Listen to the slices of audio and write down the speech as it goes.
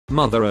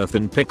Mother Earth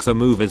in Pixar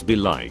movies be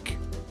like?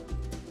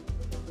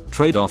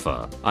 Trade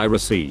offer, I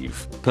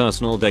receive.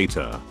 Personal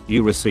data,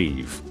 you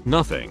receive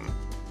nothing.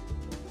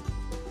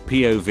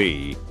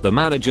 POV, the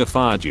manager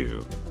fired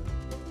you.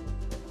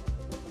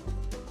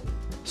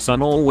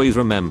 Son, always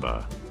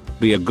remember.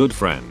 Be a good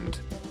friend.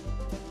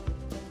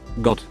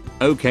 Got.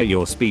 Okay,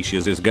 your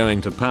species is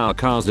going to power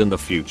cars in the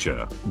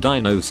future.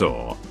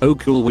 Dinosaur. Oh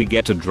cool, we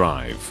get to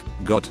drive.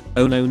 Got.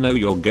 Oh no,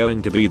 you're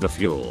going to be the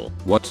fuel.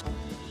 What?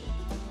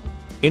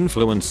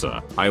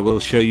 Influencer, I will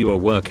show you a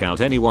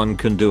workout anyone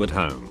can do at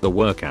home. The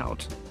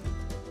workout.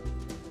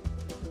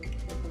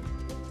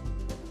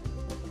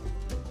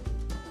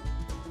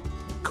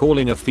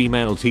 Calling a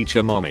female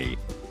teacher mommy.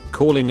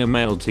 Calling a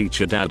male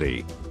teacher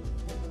daddy.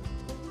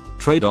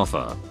 Trade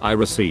offer, I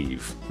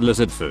receive.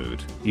 Lizard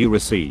food, you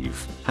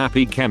receive.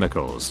 Happy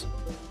chemicals.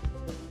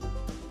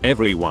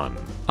 Everyone.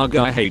 Ugh,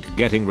 I hate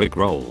getting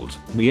rickrolled.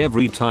 Me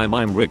every time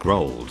I'm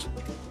rickrolled.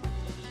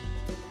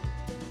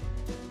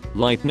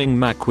 Lightning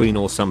McQueen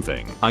or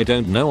something. I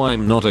don't know,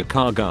 I'm not a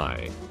car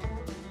guy.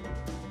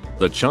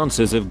 The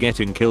chances of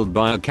getting killed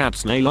by a cat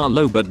snail are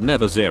low but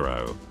never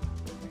zero.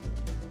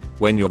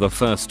 When you're the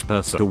first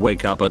person to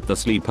wake up at the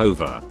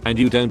sleepover and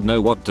you don't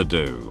know what to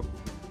do.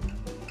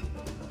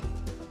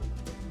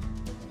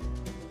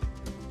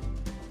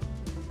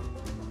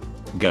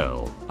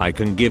 Girl, I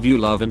can give you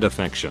love and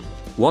affection.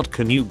 What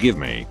can you give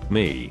me?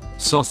 Me,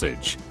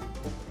 sausage.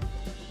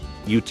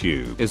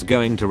 YouTube is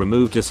going to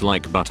remove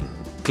dislike button.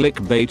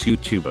 Clickbait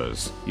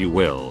YouTubers, you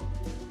will.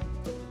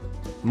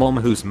 Mom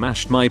who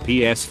smashed my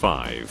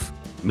PS5.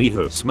 Me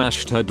who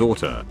smashed her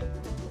daughter.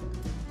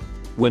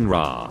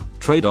 WinRAR,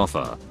 trade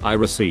offer, I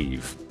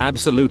receive.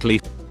 Absolutely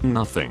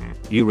nothing.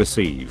 You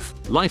receive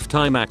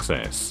lifetime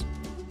access.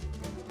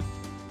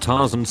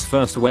 Tarzan's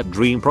first wet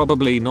dream,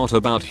 probably not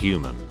about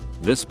human.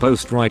 This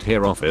post right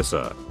here,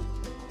 officer.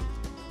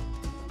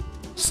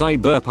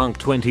 Cyberpunk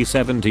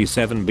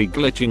 2077 be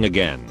glitching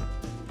again.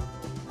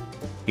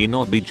 He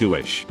not be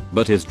Jewish,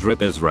 but his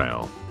drip is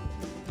real.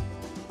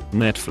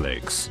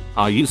 Netflix,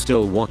 are you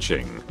still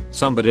watching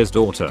Somebody's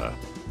Daughter?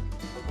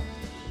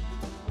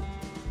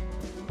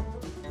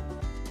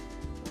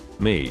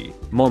 Me,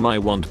 Mom, I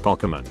want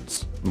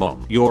Pokemons.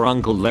 Mom, your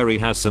Uncle Larry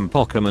has some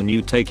Pokemon,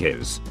 you take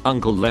his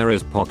Uncle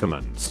Larry's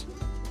Pokemons.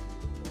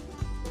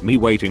 Me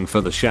waiting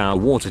for the shower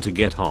water to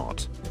get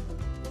hot.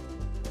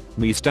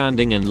 Me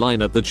standing in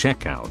line at the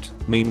checkout,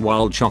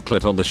 meanwhile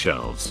chocolate on the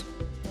shelves.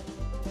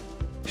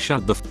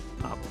 Shut the f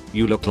up,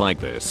 you look like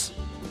this.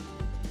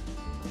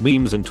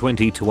 Memes in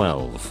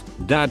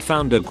 2012, Dad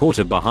found a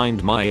quarter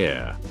behind my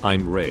ear,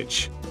 I'm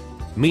rich.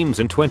 Memes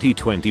in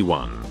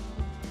 2021.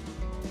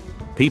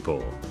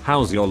 People,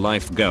 how's your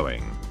life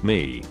going?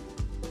 Me.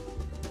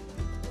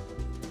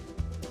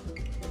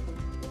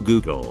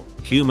 Google,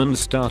 humans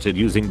started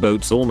using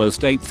boats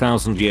almost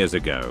 8,000 years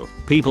ago,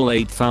 people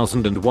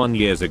 8,001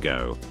 years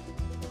ago.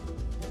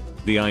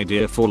 The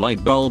idea for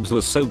light bulbs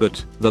was so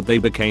good that they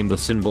became the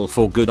symbol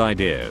for good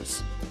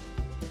ideas.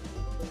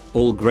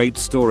 All great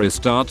stories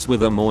starts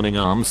with a morning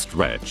arm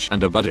stretch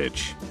and a butt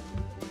itch.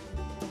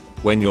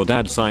 When your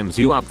dad signs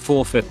you up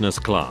for fitness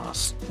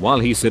class while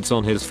he sits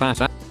on his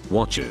fat ass,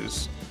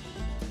 watches.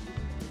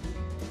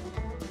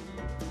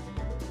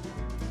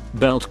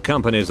 Belt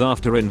companies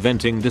after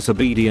inventing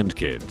disobedient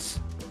kids.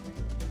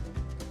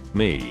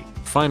 Me,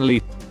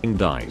 finally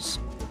dies.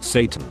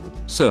 Satan,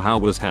 so how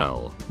was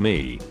hell?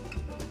 Me.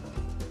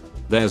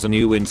 There's a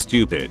new in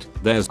stupid,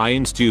 there's I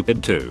in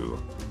stupid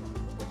too.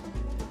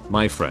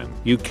 My friend,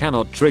 you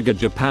cannot trigger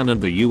Japan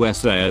and the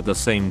USA at the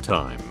same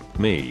time.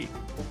 Me.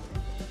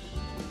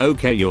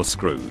 Okay, you're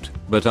screwed,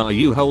 but are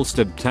you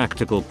holstered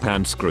tactical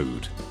pants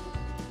screwed?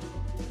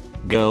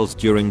 Girls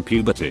during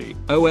puberty,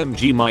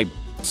 OMG my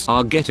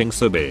are getting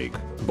so big,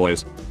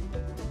 boys.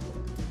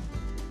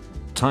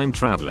 Time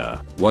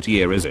traveler, what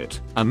year is it?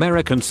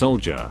 American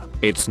soldier,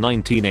 it's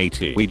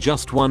 1980. We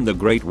just won the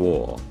Great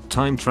War.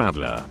 Time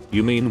traveler,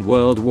 you mean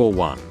World War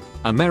I.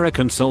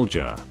 American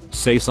soldier,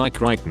 say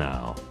psych right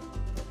now.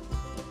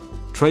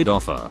 Trade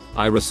offer,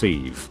 I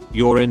receive.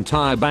 Your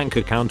entire bank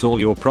account, all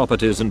your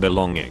properties and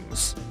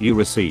belongings. You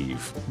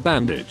receive.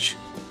 Bandage.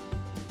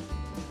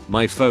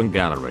 My phone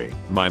gallery,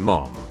 my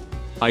mom.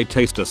 I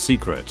taste a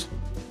secret.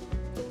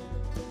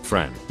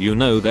 Friend, you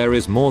know there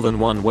is more than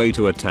one way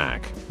to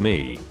attack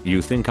me.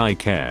 You think I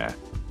care?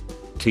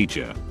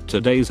 Teacher,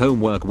 today's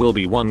homework will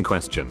be one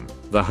question.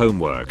 The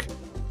homework.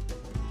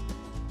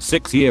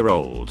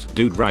 6-year-old,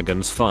 do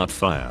dragons fart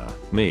fire?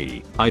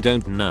 Me, I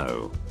don't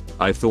know.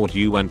 I thought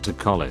you went to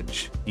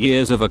college.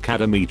 Years of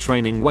academy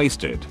training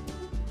wasted.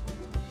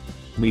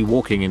 Me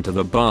walking into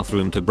the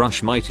bathroom to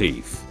brush my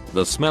teeth.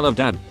 The smell of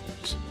dad.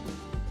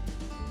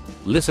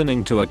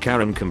 Listening to a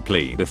Karen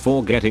complain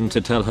before getting to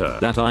tell her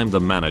that I'm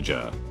the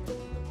manager.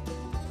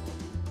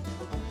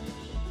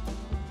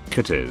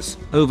 Kitties,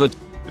 over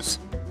t's.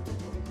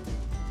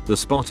 The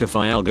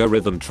Spotify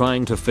algorithm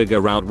trying to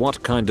figure out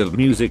what kind of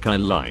music I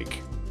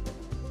like.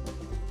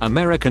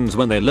 Americans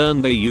when they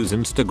learn they use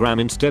Instagram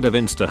instead of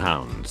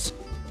Instahounds.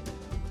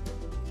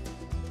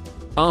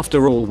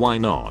 After all, why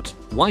not?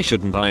 Why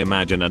shouldn't I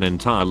imagine an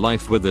entire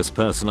life with this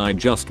person I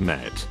just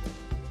met?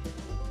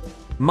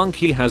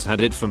 Monkey has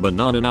had it from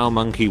banana, now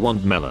monkey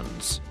want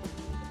melons.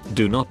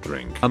 Do not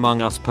drink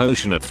Among Us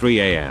potion at 3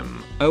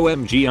 AM.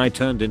 OMG, I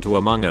turned into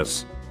Among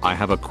Us. I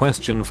have a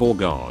question for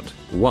God.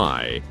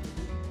 Why?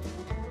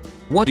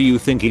 What do you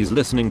think he's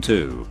listening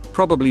to?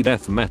 Probably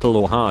death metal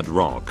or hard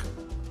rock.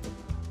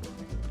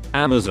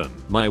 Amazon,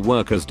 my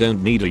workers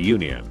don't need a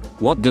union.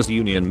 What does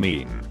union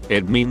mean?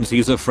 It means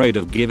he's afraid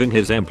of giving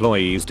his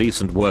employees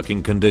decent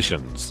working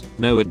conditions.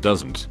 No it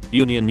doesn't.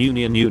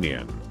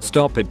 Union.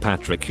 Stop it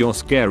Patrick, you're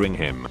scaring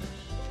him.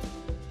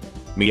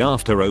 Me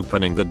after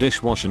opening the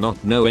dishwasher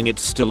not knowing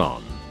it's still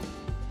on.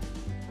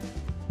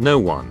 No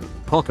one.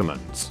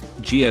 Pokemons.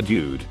 Gia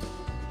dude.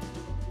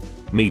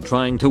 Me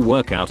trying to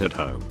work out at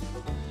home.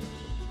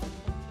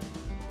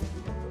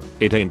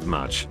 It ain't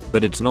much,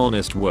 but it's an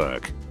honest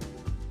work.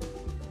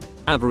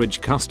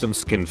 Average custom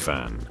skin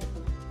fan.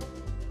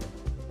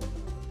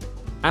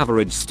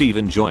 Average Steve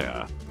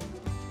Enjoyer.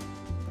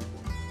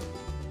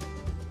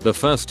 The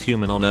first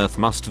human on earth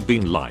must have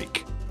been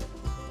like,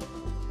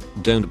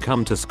 don't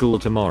come to school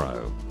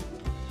tomorrow.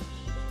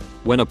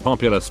 When a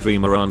popular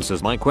streamer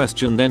answers my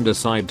question then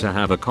decide to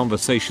have a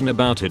conversation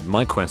about it.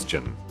 My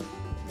question.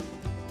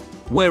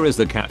 Where is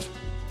the cat?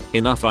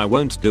 Enough, I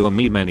won't do a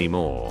meme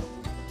anymore.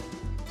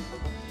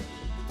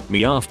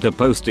 Me after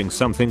posting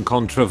something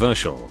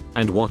controversial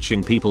and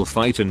watching people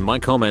fight in my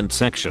comment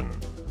section.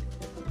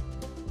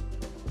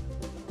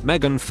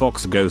 Megan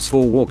Fox goes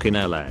for walk in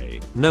LA.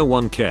 No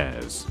one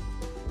cares.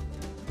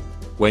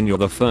 When you're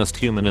the first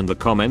human in the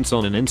comments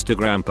on an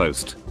Instagram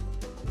post.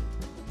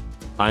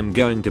 I'm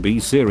going to be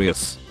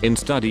serious in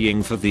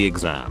studying for the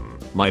exam.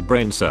 My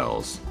brain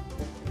cells.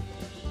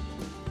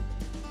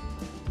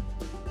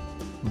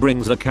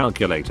 Brings a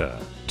calculator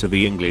to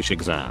the English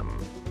exam.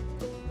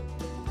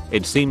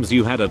 It seems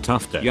you had a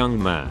tough day,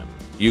 young man.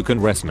 You can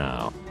rest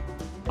now.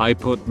 I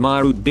put my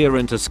root beer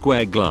into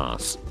square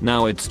glass.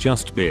 Now it's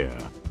just beer.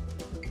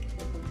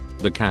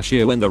 The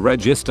cashier when the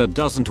register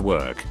doesn't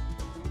work.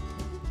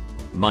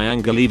 My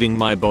anger leaving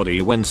my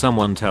body when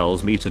someone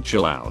tells me to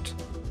chill out.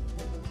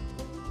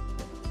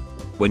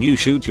 When you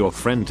shoot your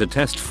friend to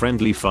test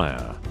friendly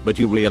fire, but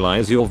you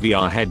realize your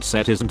VR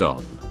headset isn't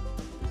on.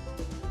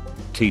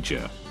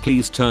 Teacher,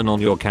 please turn on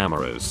your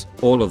cameras,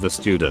 all of the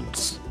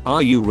students.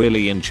 Are you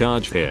really in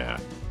charge here?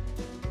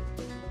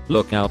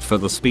 Look out for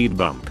the speed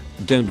bump.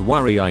 Don't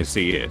worry, I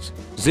see it.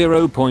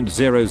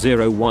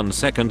 0.001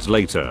 seconds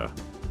later.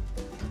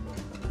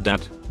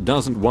 Dad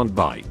doesn't want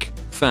bike.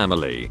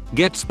 Family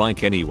gets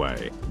bike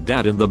anyway.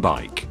 Dad in the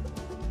bike.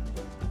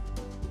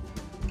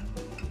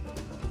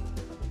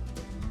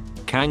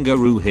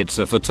 Kangaroo hits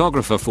a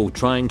photographer for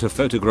trying to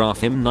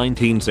photograph him.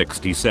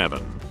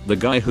 1967. The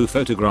guy who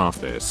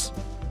photographed this.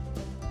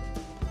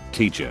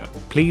 Teacher,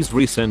 please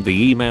resend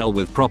the email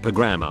with proper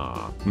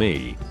grammar.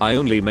 Me, I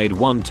only made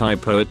one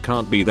typo, it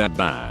can't be that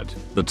bad.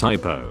 The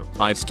typo,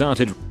 I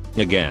started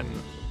again.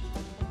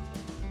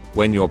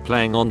 When you're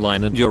playing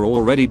online and you're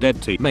already dead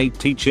teammate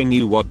teaching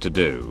you what to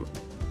do.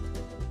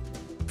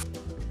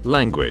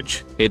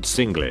 Language, it's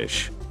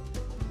English.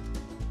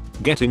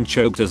 Getting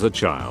choked as a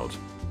child.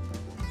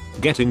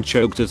 Getting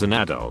choked as an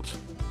adult.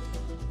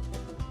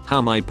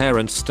 How my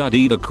parents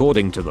studied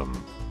according to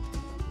them.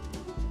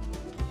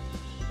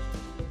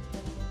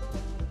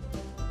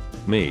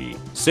 Me,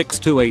 6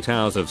 to 8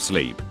 hours of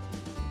sleep.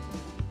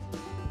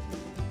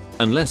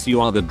 Unless you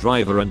are the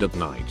driver and at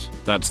night,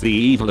 that's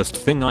the evilest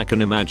thing I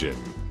can imagine.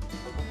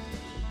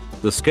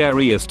 The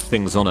scariest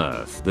things on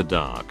earth, the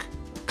dark,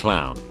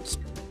 clowns,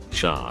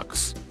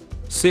 sharks,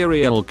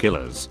 serial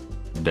killers,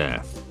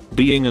 death,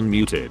 being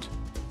unmuted.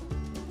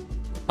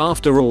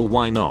 After all,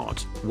 why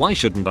not? Why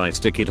shouldn't I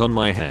stick it on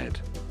my head?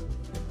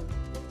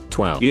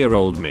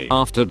 12-year-old me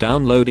after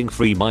downloading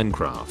free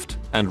Minecraft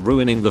and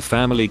ruining the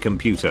family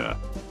computer.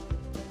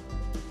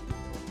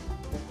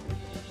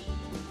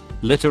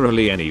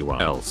 Literally anyone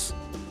else.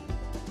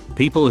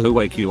 People who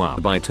wake you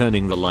up by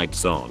turning the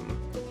lights on.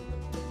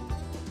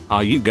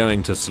 Are you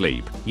going to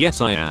sleep?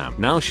 Yes I am.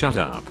 Now shut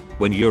up.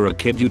 When you're a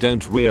kid you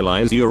don't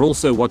realize you're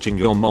also watching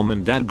your mom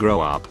and dad grow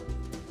up.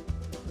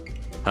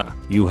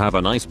 You have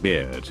a nice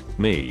beard.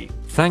 Me.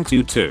 Thanks,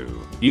 you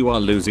too. You are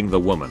losing the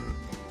woman.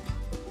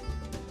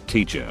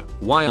 Teacher,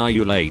 why are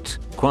you late?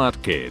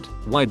 Quiet kid.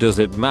 Why does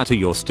it matter,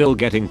 you're still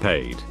getting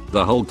paid?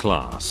 The whole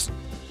class.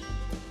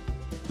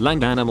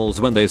 Land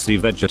animals when they see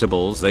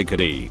vegetables they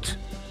could eat.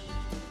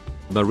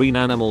 Marine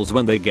animals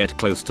when they get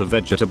close to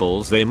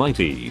vegetables they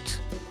might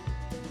eat.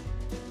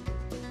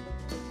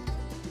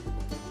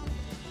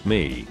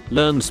 Me,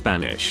 learn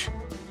Spanish.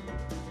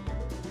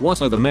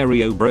 What are the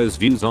Mario Bros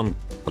views on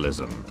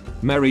capitalism?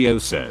 Mario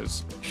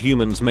says,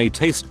 humans may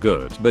taste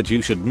good but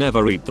you should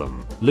never eat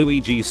them.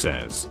 Luigi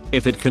says,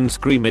 if it can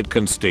scream it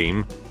can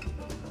steam.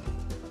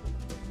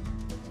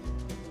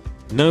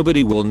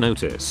 Nobody will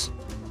notice.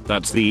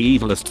 That's the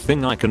evilest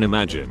thing I can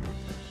imagine.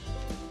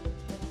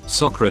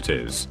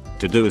 Socrates,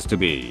 to do is to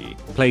be.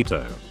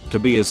 Plato, to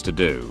be is to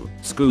do.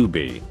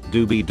 Scooby,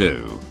 Dooby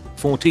Doo.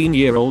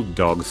 14-year-old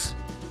dogs.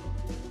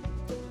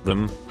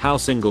 Them, how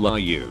single are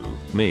you?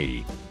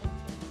 Me.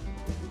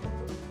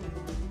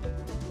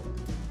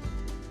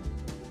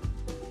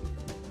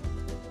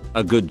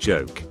 A good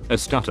joke, a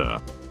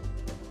stutter.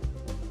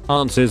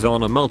 Answers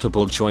on a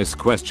multiple choice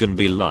question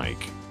be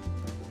like,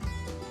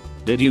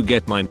 did you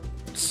get mine?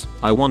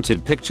 I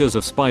wanted pictures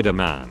of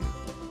Spider-Man.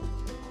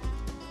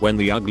 When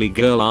the ugly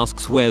girl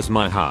asks where's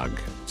my hug,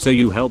 so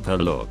you help her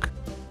look.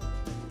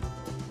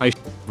 I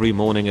every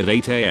morning at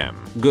 8 am.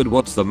 Good,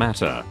 what's the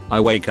matter? I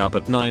wake up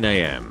at 9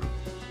 am.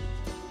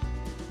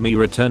 Me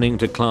returning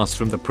to class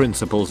from the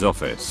principal's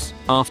office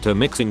after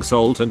mixing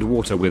salt and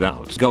water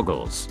without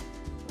goggles.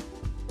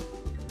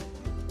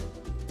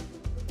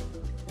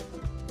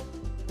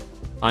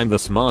 I'm the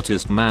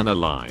smartest man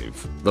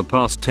alive. The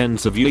past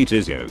tense of yeet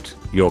is yote.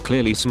 You're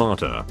clearly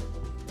smarter.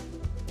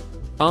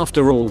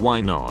 After all, why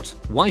not?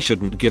 Why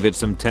shouldn't give it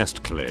some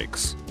test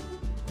clicks?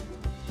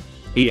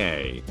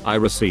 EA, I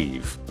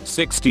receive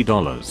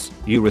 $60.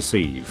 You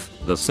receive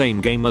the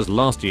same game as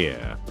last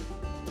year.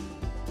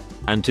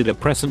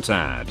 Antidepressant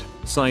ad.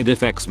 Side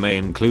effects may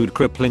include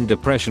crippling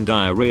depression,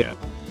 diarrhea,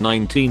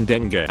 19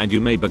 dengue, and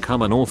you may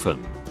become an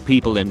orphan.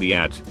 People in the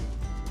ad.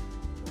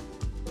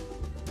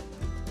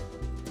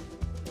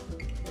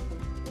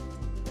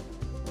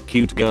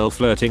 Cute girl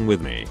flirting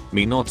with me.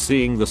 Me not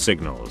seeing the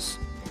signals.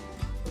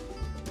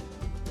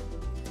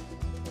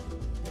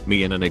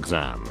 Me in an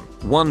exam.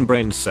 One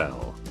brain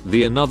cell.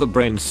 The another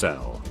brain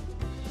cell.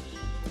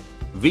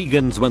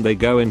 Vegans when they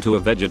go into a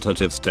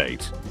vegetative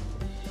state.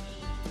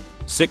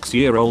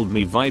 6-year-old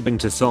me vibing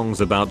to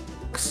songs about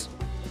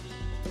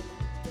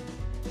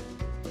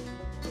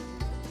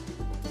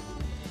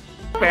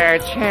Spare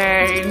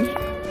change.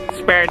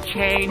 Spare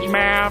change,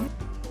 ma'am.